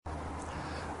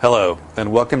Hello,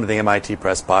 and welcome to the MIT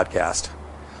Press Podcast.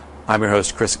 I'm your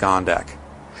host, Chris Gondak.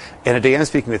 And today I'm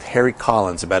speaking with Harry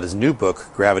Collins about his new book,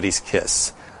 Gravity's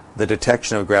Kiss, The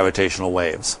Detection of Gravitational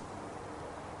Waves.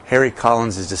 Harry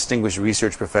Collins is Distinguished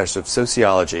Research Professor of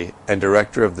Sociology and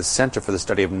Director of the Center for the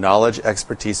Study of Knowledge,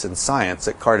 Expertise, and Science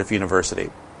at Cardiff University.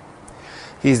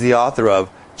 He's the author of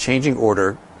Changing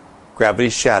Order,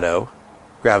 Gravity's Shadow,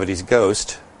 Gravity's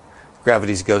Ghost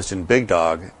in Big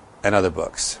Dog, and other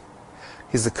books.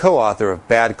 He's the co-author of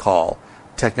Bad Call,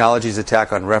 Technology's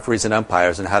Attack on Referees and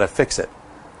Umpires and How to Fix It,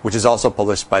 which is also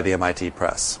published by the MIT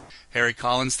Press. Harry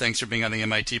Collins, thanks for being on the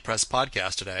MIT Press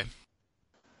Podcast today.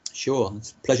 Sure,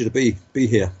 it's a pleasure to be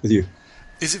here with you.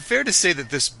 Is it fair to say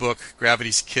that this book,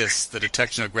 Gravity's Kiss, The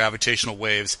Detection of Gravitational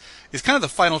Waves, is kind of the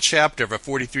final chapter of a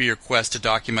 43-year quest to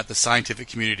document the scientific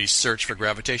community's search for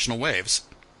gravitational waves?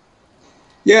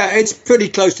 Yeah, it's pretty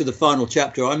close to the final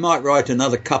chapter. I might write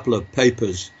another couple of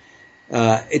papers.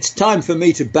 It's time for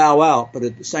me to bow out, but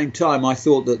at the same time, I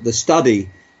thought that the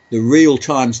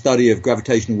real-time study of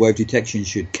gravitational wave detection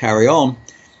should carry on.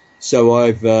 So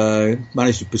I've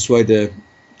managed to persuade a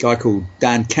guy called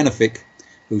Dan Kenefick,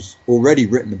 who's already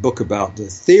written a book about the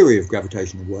theory of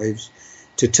gravitational waves,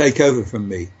 to take over from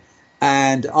me.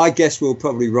 And I guess we'll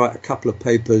probably write a couple of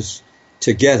papers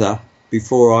together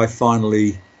before I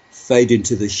finally fade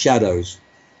into the shadows.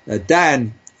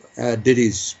 Dan did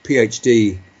his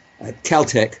PhD at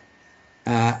Caltech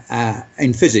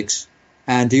in physics,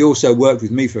 and he also worked with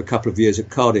me for a couple of years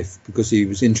at Cardiff because he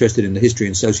was interested in the history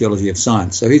and sociology of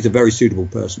science. So he's a very suitable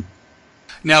person.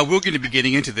 Now, we're going to be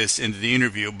getting into this into the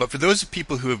interview, but for those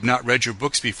people who have not read your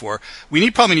books before,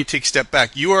 we probably need to take a step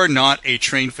back. You are not a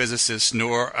trained physicist,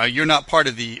 nor you're not part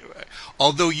of the,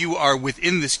 although you are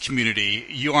within this community,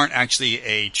 you aren't actually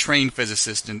a trained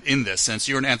physicist in this sense.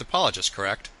 You're an anthropologist,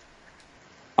 correct?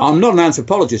 I'm not an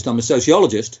anthropologist, I'm a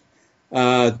sociologist.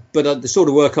 But the sort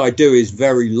of work I do is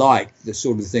very like the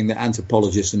sort of thing that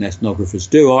anthropologists and ethnographers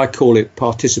do. I call it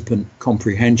participant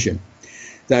comprehension.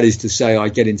 That is to say, I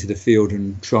get into the field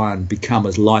and try and become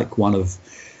as like one of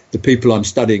the people I'm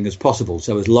studying as possible,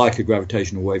 so as like a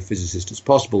gravitational wave physicist as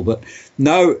possible. But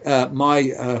no,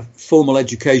 my formal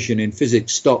education in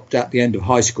physics stopped at the end of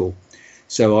high school,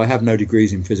 so I have no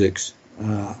degrees in physics,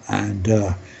 and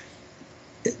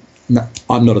no,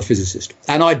 I'm not a physicist.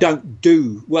 And I don't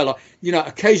do, well,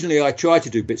 occasionally I try to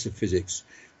do bits of physics,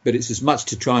 but it's as much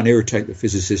to try and irritate the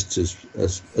physicists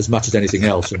as much as anything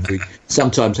else. And we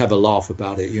sometimes have a laugh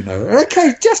about it,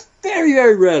 Okay, just very,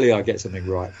 very rarely I get something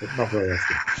right, but not very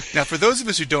often. Now, for those of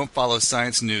us who don't follow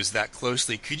science news that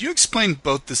closely, could you explain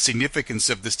both the significance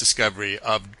of this discovery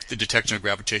of the detection of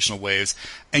gravitational waves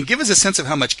and give us a sense of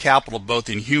how much capital, both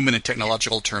in human and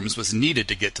technological terms, was needed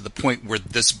to get to the point where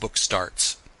this book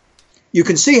starts? You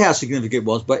can see how significant it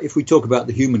was, but if we talk about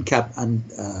the human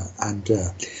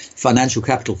financial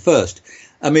capital first,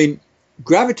 I mean,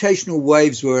 gravitational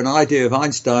waves were an idea of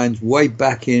Einstein's way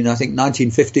back in, I think,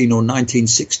 1915 or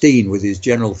 1916 with his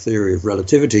general theory of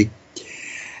relativity.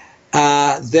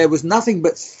 There was nothing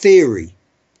but theory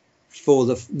for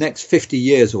the next 50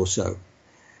 years or so.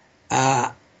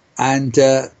 And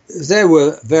there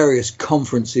were various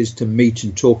conferences to meet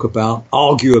and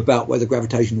argue about whether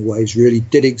gravitational waves really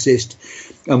did exist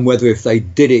and whether if they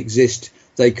did exist,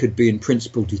 they could be in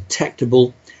principle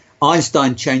detectable.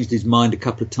 Einstein changed his mind a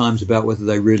couple of times about whether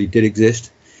they really did exist,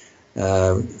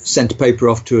 sent a paper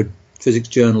off to a physics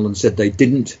journal and said they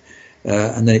didn't.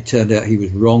 And then it turned out he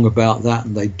was wrong about that,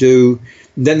 and they do.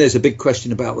 And then there's a big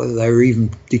question about whether they were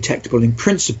even detectable in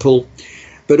principle.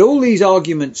 But all these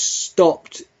arguments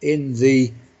stopped in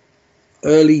the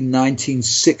early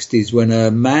 1960s when a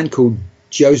man called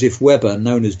Joseph Weber,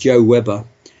 known as Joe Weber,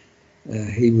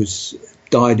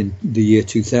 died in the year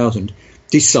 2000,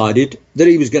 decided that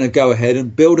he was going to go ahead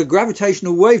and build a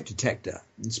gravitational wave detector,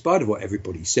 in spite of what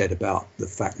everybody said about the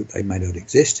fact that they may not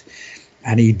exist.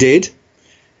 And he did.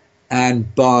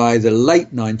 And by the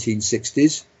late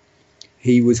 1960s,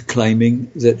 he was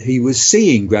claiming that he was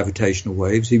seeing gravitational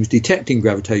waves. He was detecting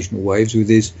gravitational waves with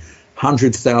his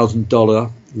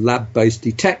 $100,000 lab-based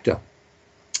detector.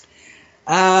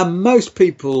 Most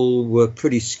people were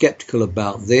pretty skeptical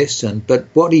about this, but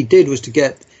what he did was to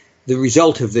get the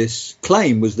result of this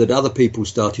claim was that other people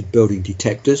started building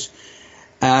detectors,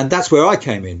 and that's where I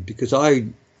came in, because I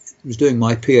was doing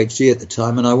my PhD at the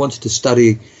time and I wanted to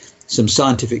study some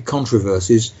scientific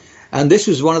controversies. And this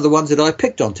was one of the ones that I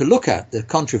picked on to look at, the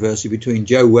controversy between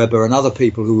Joe Weber and other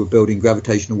people who were building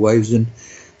gravitational waves and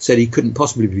said he couldn't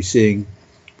possibly be seeing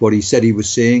what he said he was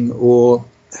seeing, or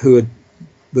who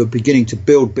were beginning to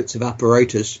build bits of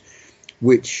apparatus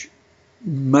which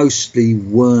mostly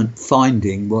weren't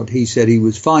finding what he said he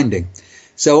was finding.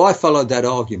 So I followed that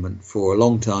argument for a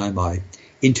long time. I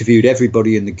interviewed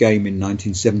everybody in the game in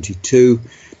 1972,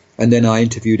 and then I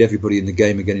interviewed everybody in the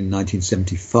game again in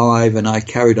 1975, and I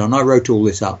carried on. I wrote all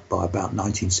this up by about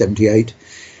 1978,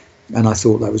 and I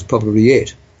thought that was probably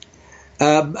it.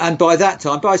 And by that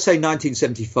time, by say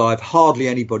 1975, hardly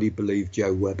anybody believed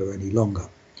Joe Weber any longer.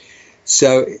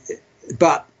 So,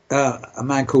 but a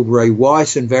man called Ray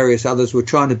Weiss and various others were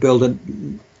trying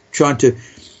to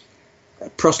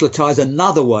proselytize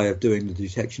another way of doing the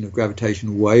detection of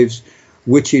gravitational waves,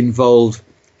 which involved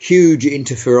huge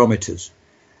interferometers.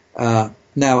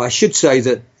 Now, I should say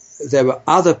that there were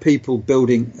other people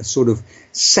building a sort of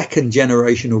second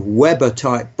generation of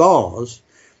Weber-type bars,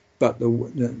 but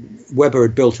Weber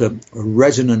had built a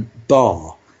resonant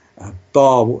bar, a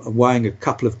bar weighing a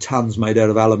couple of tons made out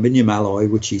of aluminium alloy,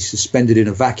 which he suspended in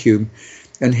a vacuum.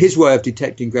 And his way of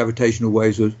detecting gravitational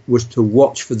waves was to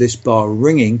watch for this bar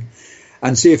ringing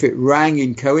and see if it rang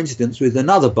in coincidence with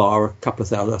another bar a couple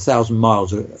of 1,000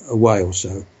 miles away or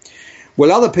so.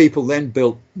 Well, other people then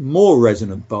built more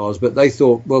resonant bars, but they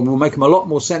thought, well, we'll make them a lot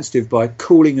more sensitive by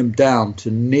cooling them down to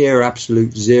near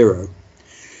absolute zero.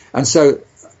 And so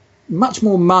much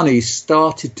more money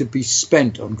started to be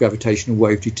spent on gravitational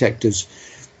wave detectors.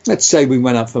 Let's say we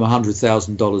went up from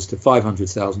 $100,000 to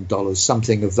 $500,000,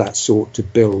 something of that sort, to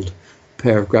build a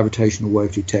pair of gravitational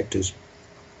wave detectors.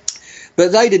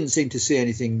 But they didn't seem to see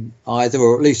anything either,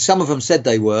 or at least some of them said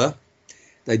they were.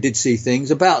 They did see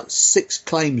things. About 6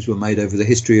 claims were made over the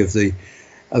history of the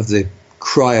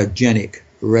cryogenic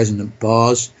resonant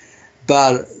bars,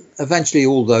 but eventually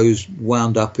all those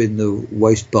wound up in the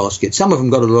wastebasket. Some of them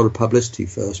got a lot of publicity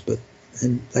first, but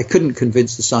they couldn't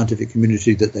convince the scientific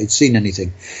community that they'd seen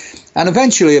anything. And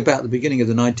eventually, about the beginning of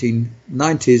the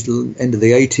 1990s, end of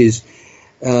the 80s,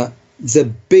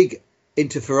 the big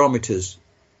interferometers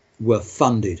were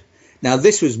funded. Now,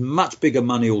 this was much bigger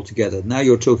money altogether. Now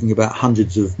you're talking about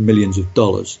hundreds of millions of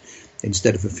dollars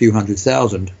instead of a few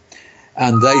 $100,000.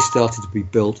 And they started to be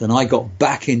built. And I got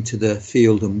back into the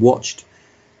field and watched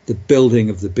the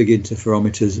building of the big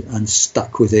interferometers and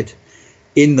stuck with it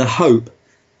in the hope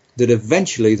that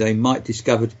eventually they might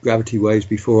discover gravity waves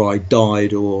before I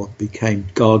died or became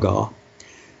gaga.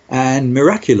 And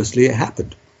miraculously, it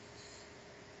happened.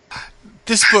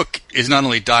 This book is not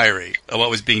only a diary of what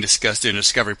was being discussed in the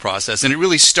discovery process, and it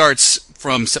really starts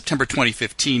from September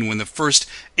 2015 when the first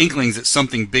inklings that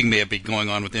something big may have been going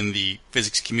on within the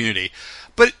physics community.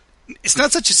 But it's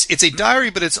not it's a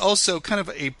diary, but it's also kind of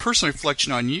a personal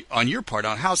reflection on your part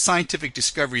on how scientific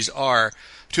discoveries are,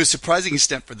 to a surprising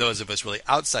extent for those of us really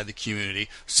outside the community,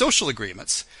 social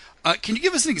agreements. Can you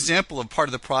give us an example of part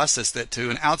of the process that to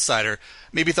an outsider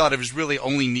maybe thought of as really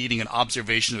only needing an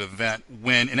observation of an event,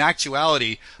 when in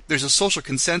actuality there's a social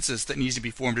consensus that needs to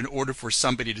be formed in order for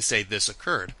somebody to say this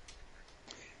occurred?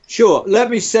 Sure.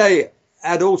 Let me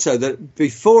add also that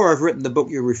before I've written the book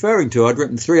you're referring to, I'd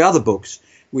written 3 other books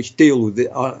which deal with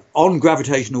on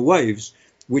gravitational waves,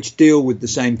 which deal with the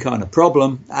same kind of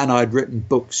problem, and I'd written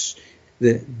books,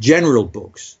 the general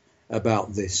books,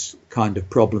 about this kind of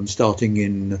problem, starting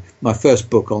in my first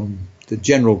book on the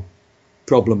general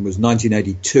problem was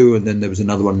 1982, and then there was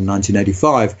another one in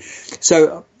 1985.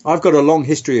 So I've got a long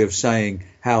history of saying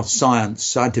how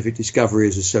scientific discovery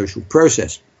is a social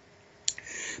process.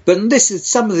 But this is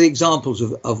some of the examples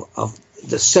of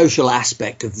the social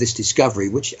aspect of this discovery,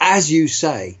 which, as you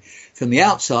say, from the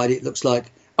outside it looks like,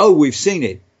 oh, we've seen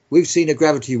it. We've seen a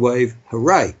gravity wave,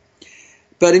 hooray.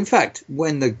 But in fact,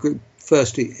 when the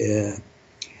first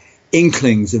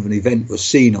inklings of an event were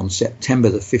seen on September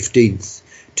the 15th,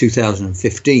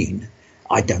 2015,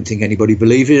 I don't think anybody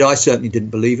believed it. I certainly didn't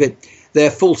believe it. There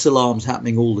are false alarms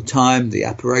happening all the time. The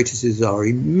apparatuses are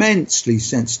immensely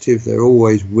sensitive. They're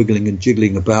always wiggling and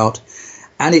jiggling about.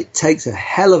 And it takes a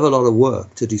hell of a lot of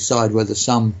work to decide whether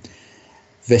some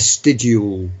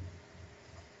vestigial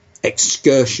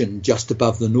excursion just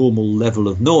above the normal level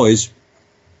of noise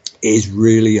is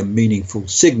really a meaningful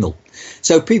signal.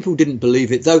 So people didn't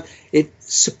believe it, though it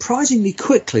surprisingly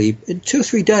quickly, in 2 or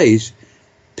 3 days,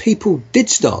 people did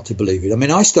start to believe it. I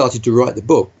mean, I started to write the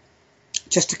book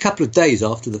just a couple of days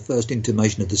after the first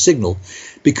intimation of the signal,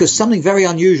 because something very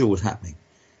unusual was happening.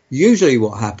 Usually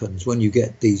what happens when you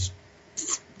get these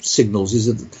signals is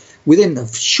that within a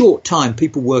short time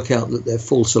people work out that they're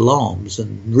false alarms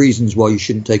and reasons why you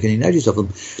shouldn't take any notice of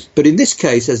them. But in this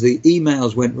case, as the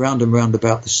emails went round and round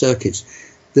about the circuits,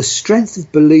 the strength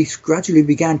of belief gradually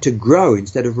began to grow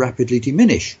instead of rapidly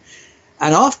diminish.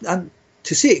 And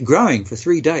to see it growing for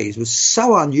 3 days was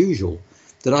so unusual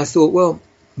that I thought, well,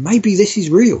 maybe this is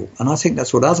real. And I think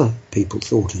that's what other people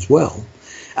thought as well.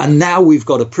 And now we've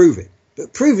got to prove it.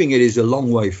 proving it is a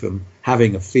long way from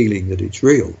having a feeling that it's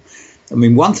real. I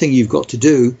mean, one thing you've got to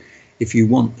do if you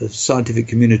want a scientific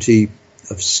community,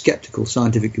 a skeptical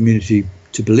scientific community,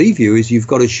 to believe you is you've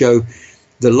got to show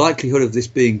the likelihood of this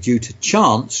being due to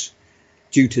chance,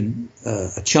 due to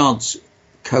a chance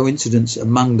coincidence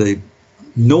among the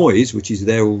noise, which is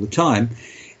there all the time,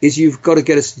 is you've got to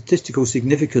get a statistical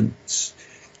significance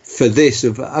for this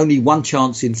of only one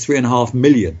chance in 3.5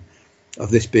 million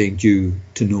of this being due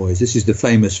to noise. This is the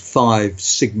famous 5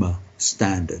 sigma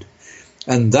standard.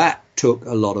 And that took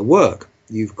a lot of work.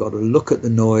 You've got to look at the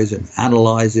noise and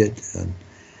analyze it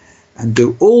and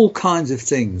do all kinds of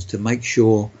things to make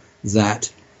sure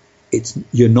that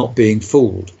you're not being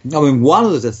fooled. I mean, one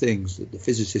of the things that the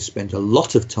physicists spent a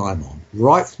lot of time on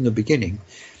right from the beginning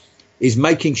is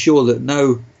making sure that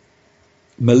no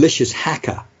malicious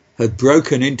hacker had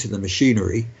broken into the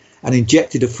machinery and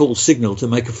injected a false signal to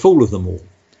make a fool of them all.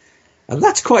 And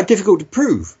that's quite difficult to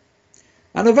prove.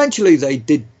 And eventually they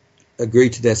did agree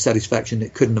to their satisfaction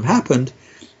it couldn't have happened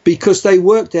because they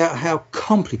worked out how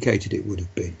complicated it would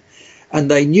have been. And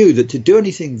they knew that to do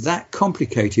anything that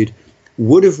complicated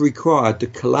would have required the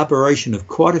collaboration of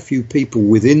quite a few people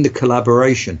within the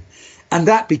collaboration. And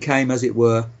that became, as it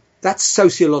were, that's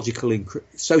sociologically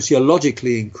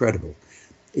incredible.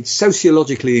 It's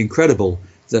sociologically incredible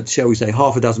that, shall we say,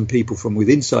 half a dozen people from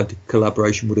within inside the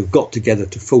collaboration would have got together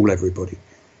to fool everybody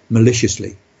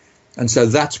maliciously. And so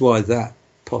that's why that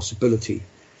possibility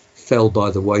fell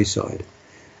by the wayside.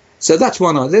 So that's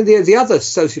one. The other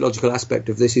sociological aspect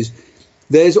of this is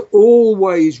there's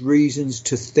always reasons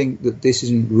to think that this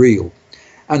isn't real.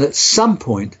 And at some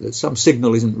point, that some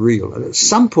signal isn't real. And at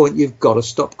some point, you've got to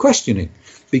stop questioning.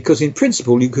 Because in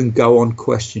principle, you can go on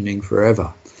questioning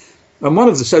forever. And one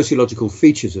of the sociological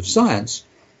features of science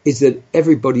is that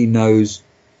everybody knows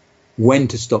when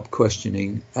to stop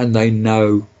questioning and they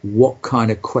know what kind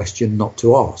of question not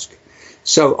to ask.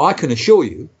 So I can assure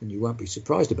you, and you won't be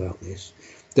surprised about this,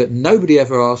 that nobody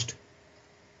ever asked,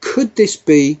 could this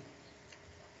be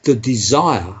the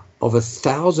desire of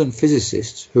 1,000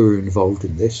 physicists who are involved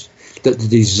in this, that the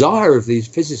desire of these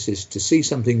physicists to see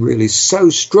something real is so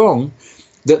strong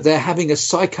that they're having a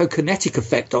psychokinetic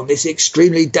effect on this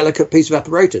extremely delicate piece of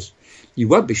apparatus? You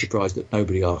won't be surprised that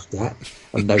nobody asked that,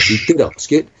 and nobody did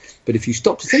ask it. But if you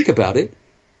stop to think about it,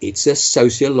 it's a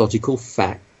sociological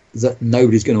fact that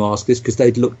nobody's going to ask this because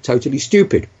they'd look totally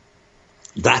stupid.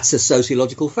 That's a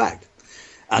sociological fact.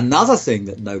 Another thing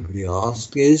that nobody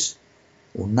asked is,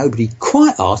 or nobody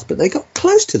quite asked, but they got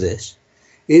close to this,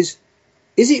 is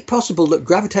it possible that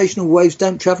gravitational waves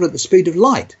don't travel at the speed of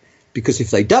light? Because if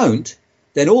they don't,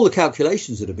 then all the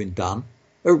calculations that have been done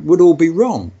would all be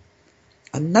wrong.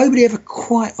 And nobody ever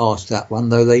quite asked that one,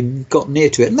 though they got near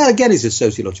to it. And that, again, is a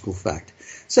sociological fact.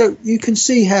 So you can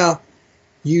see how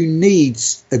you need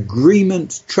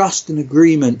agreement, trust and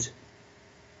agreement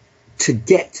to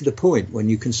get to the point when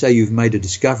you can say you've made a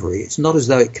discovery. It's not as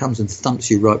though it comes and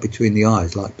thumps you right between the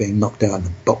eyes like being knocked out in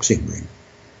a boxing ring.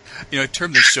 You know, a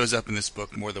term that shows up in this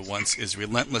book more than once is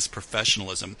relentless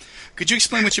professionalism. Could you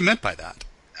explain what you meant by that?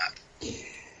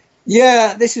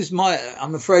 Yeah, this is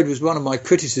I'm afraid, was one of my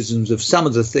criticisms of some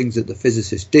of the things that the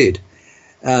physicists did,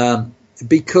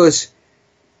 because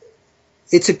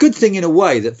it's a good thing in a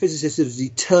way that physicists are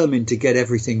determined to get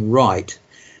everything right,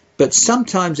 but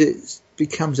sometimes it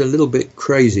becomes a little bit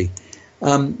crazy.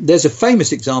 There's a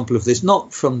famous example of this,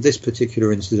 not from this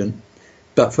particular incident,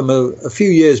 but from a few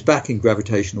years back in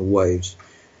gravitational waves.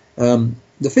 The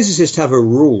physicists have a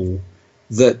rule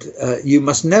that you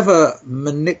must never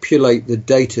manipulate the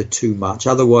data too much,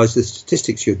 otherwise the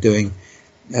statistics you're doing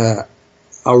are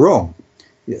wrong.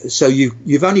 So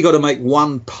you've only got to make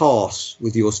one pass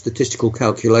with your statistical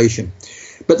calculation.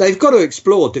 But they've got to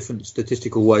explore different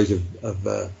statistical ways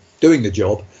of doing the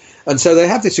job. And so they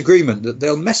have this agreement that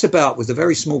they'll mess about with a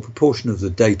very small proportion of the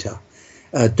data,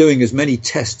 doing as many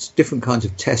tests, different kinds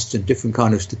of tests and different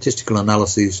kind of statistical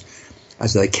analyses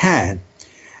as they can.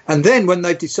 And then when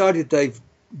they've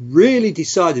really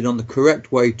decided on the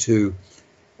correct way to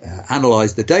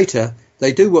analyze the data,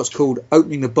 they do what's called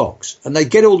opening the box. And they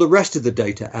get all the rest of the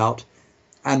data out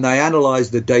and they analyze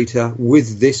the data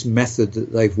with this method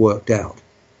that they've worked out.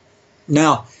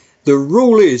 Now, the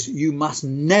rule is you must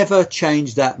never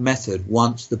change that method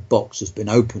once the box has been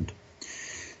opened.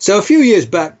 So a few years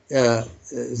back,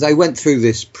 they went through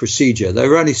this procedure. They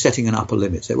were only setting an upper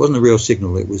limit. So it wasn't a real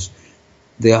signal. It was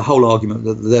the whole argument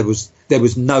that there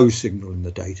was no signal in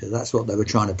the data. That's what they were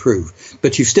trying to prove.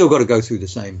 But you've still got to go through the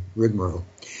same rigmarole.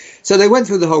 So they went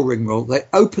through the whole rigmarole. They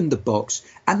opened the box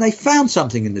and they found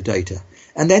something in the data.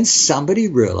 And then somebody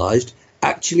realized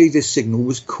actually this signal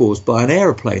was caused by an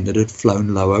aeroplane that had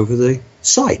flown low over the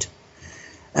site.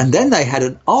 And then they had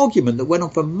an argument that went on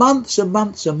for months and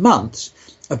months and months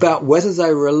about whether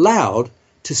they were allowed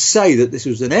to say that this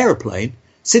was an aeroplane,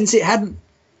 since it hadn't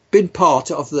been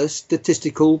part of the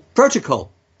statistical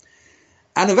protocol.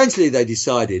 And eventually they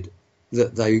decided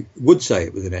that they would say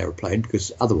it was an aeroplane,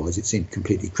 because otherwise it seemed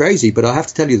completely crazy. But I have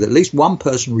to tell you that at least one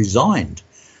person resigned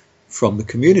from the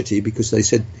community because he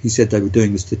said they were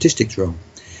doing the statistics wrong.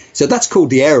 So that's called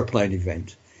the aeroplane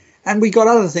event. And we got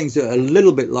other things that are a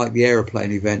little bit like the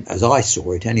aeroplane event, as I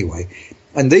saw it anyway.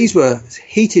 And these were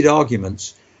heated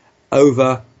arguments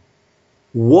over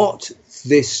what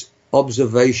this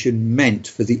observation meant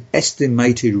for the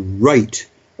estimated rate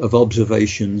of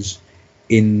observations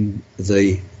in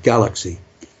the galaxy.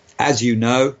 As you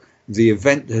know, the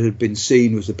event that had been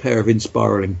seen was a pair of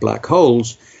inspiraling black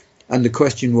holes. And the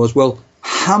question was, well,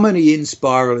 how many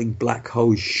inspiraling black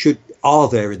holes are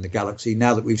there in the galaxy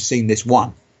now that we've seen this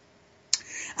one?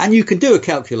 And you can do a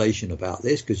calculation about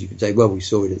this, because you can say, well, we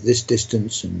saw it at this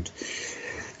distance, and,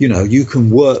 you can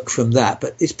work from that.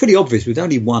 But it's pretty obvious with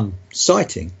only one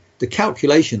sighting, the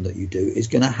calculation that you do is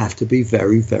going to have to be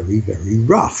very, very, very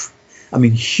rough. I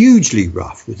mean, hugely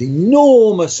rough, with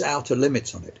enormous outer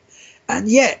limits on it. And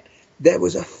yet there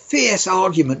was a fierce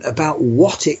argument about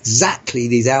what exactly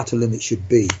these outer limits should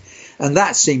be. And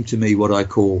that seemed to me what I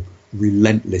call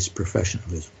relentless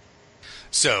professionalism.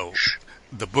 So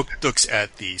the book looks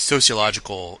at the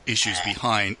sociological issues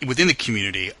within the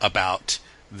community about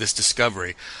this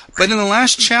discovery. But in the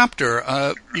last chapter,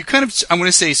 you kind of, I want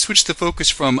to say, switch the focus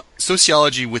from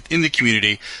sociology within the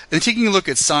community and taking a look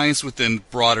at science within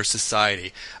broader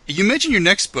society. You mentioned your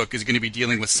next book is going to be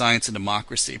dealing with science and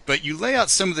democracy, but you lay out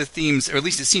some of the themes, or at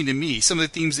least it seemed to me, some of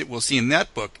the themes that we'll see in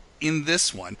that book in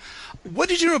this one. What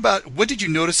did you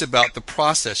notice about the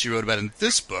process you wrote about in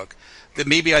this book that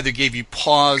maybe either gave you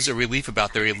pause or relief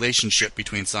about the relationship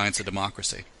between science and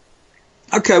democracy?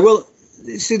 Okay, well,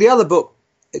 see, the other book,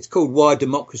 it's called Why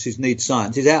Democracies Need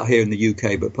Science. It's out here in the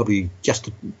UK, but probably just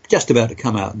about to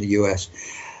come out in the US.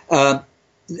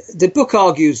 The book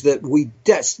argues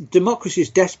that democracies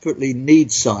desperately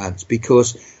need science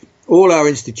because all our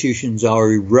institutions are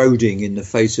eroding in the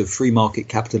face of free market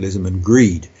capitalism and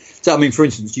greed. So, I mean, for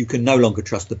instance, you can no longer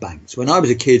trust the banks. When I was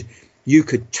a kid, you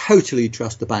could totally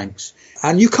trust the banks,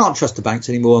 and you can't trust the banks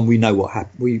anymore. And we know what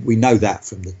happened. We know that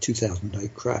from the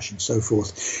 2008 crash and so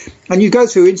forth. And you go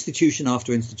through institution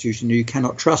after institution, and you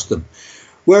cannot trust them.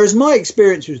 Whereas my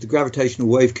experience with the gravitational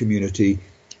wave community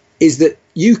is that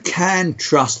you can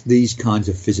trust these kinds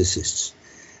of physicists.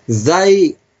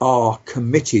 They are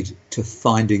committed to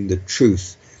finding the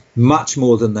truth much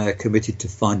more than they are committed to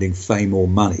finding fame or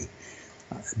money.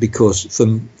 Because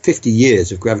from 50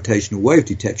 years of gravitational wave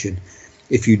detection,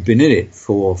 if you'd been in it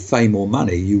for fame or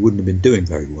money, you wouldn't have been doing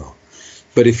very well.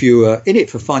 But if you were in it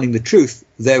for finding the truth,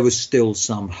 there was still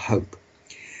some hope.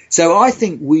 So I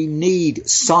think we need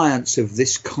science of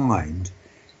this kind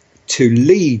to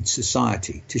lead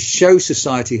society, to show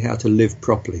society how to live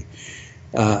properly.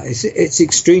 It's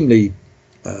extremely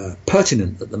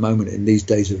pertinent at the moment in these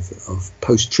days of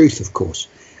post-truth, of course.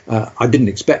 I didn't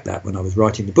expect that when I was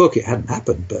writing the book. It hadn't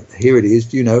happened, but here it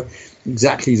is.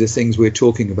 Exactly the things we're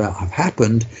talking about have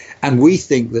happened, and we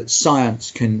think that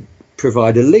science can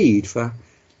provide a lead for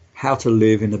how to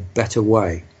live in a better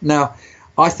way. Now,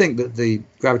 I think that the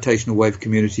gravitational wave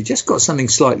community just got something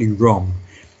slightly wrong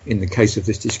in the case of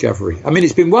this discovery. I mean,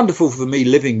 it's been wonderful for me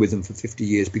living with them for 50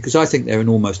 years because I think they're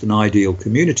almost an ideal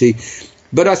community.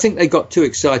 But I think they got too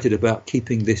excited about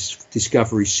keeping this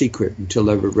discovery secret until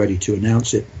they were ready to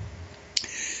announce it.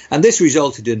 And this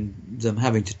resulted in them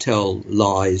having to tell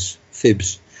lies,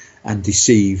 fibs, and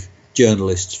deceive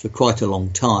journalists for quite a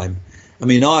long time. I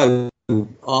mean, certain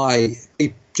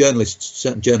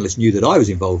journalists knew that I was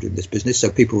involved in this business, so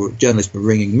journalists were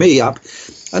ringing me up,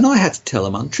 and I had to tell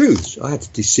them untruths. I had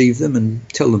to deceive them and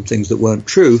tell them things that weren't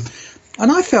true.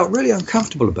 And I felt really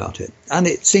uncomfortable about it. And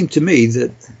it seemed to me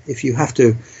that if you have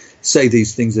to say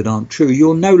these things that aren't true,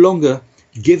 you're no longer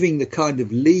giving the kind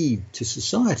of lead to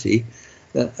society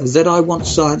that I want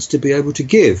science to be able to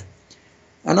give.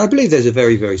 And I believe there's a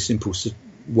very, very simple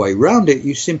way around it.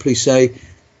 You simply say,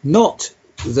 not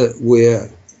that we're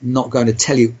not going to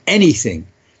tell you anything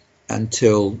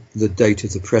until the date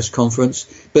of the press conference,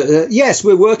 but yes,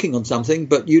 we're working on something,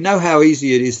 but you know how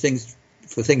easy it is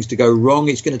for things to go wrong.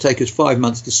 It's going to take us 5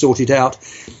 months to sort it out.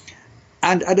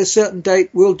 And at a certain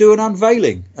date, we'll do an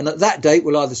unveiling. And at that date,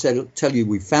 we'll either tell you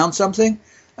we've found something,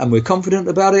 and we're confident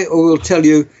about it, or we'll tell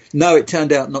you, no, it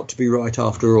turned out not to be right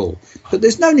after all. But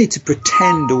there's no need to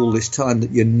pretend all this time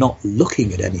that you're not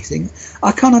looking at anything.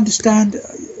 I can't understand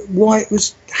why it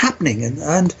was happening,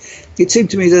 and it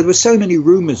seemed to me there were so many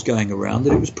rumours going around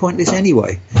that it was pointless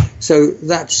anyway. So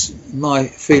that's my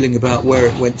feeling about where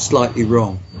it went slightly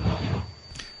wrong.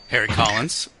 Harry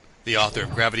Collins, the author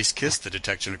of Gravity's Kiss, The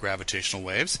Detection of Gravitational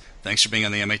Waves. Thanks for being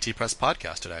on the MIT Press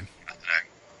podcast today.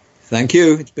 Thank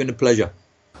you. It's been a pleasure.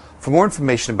 For more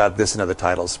information about this and other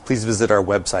titles, please visit our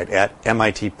website at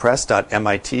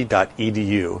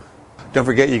mitpress.mit.edu. Don't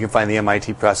forget you can find the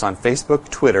MIT Press on Facebook,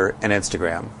 Twitter, and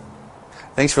Instagram.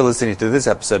 Thanks for listening to this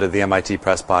episode of the MIT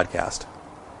Press podcast.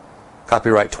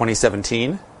 Copyright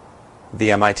 2017,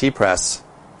 the MIT Press,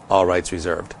 all rights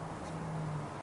reserved.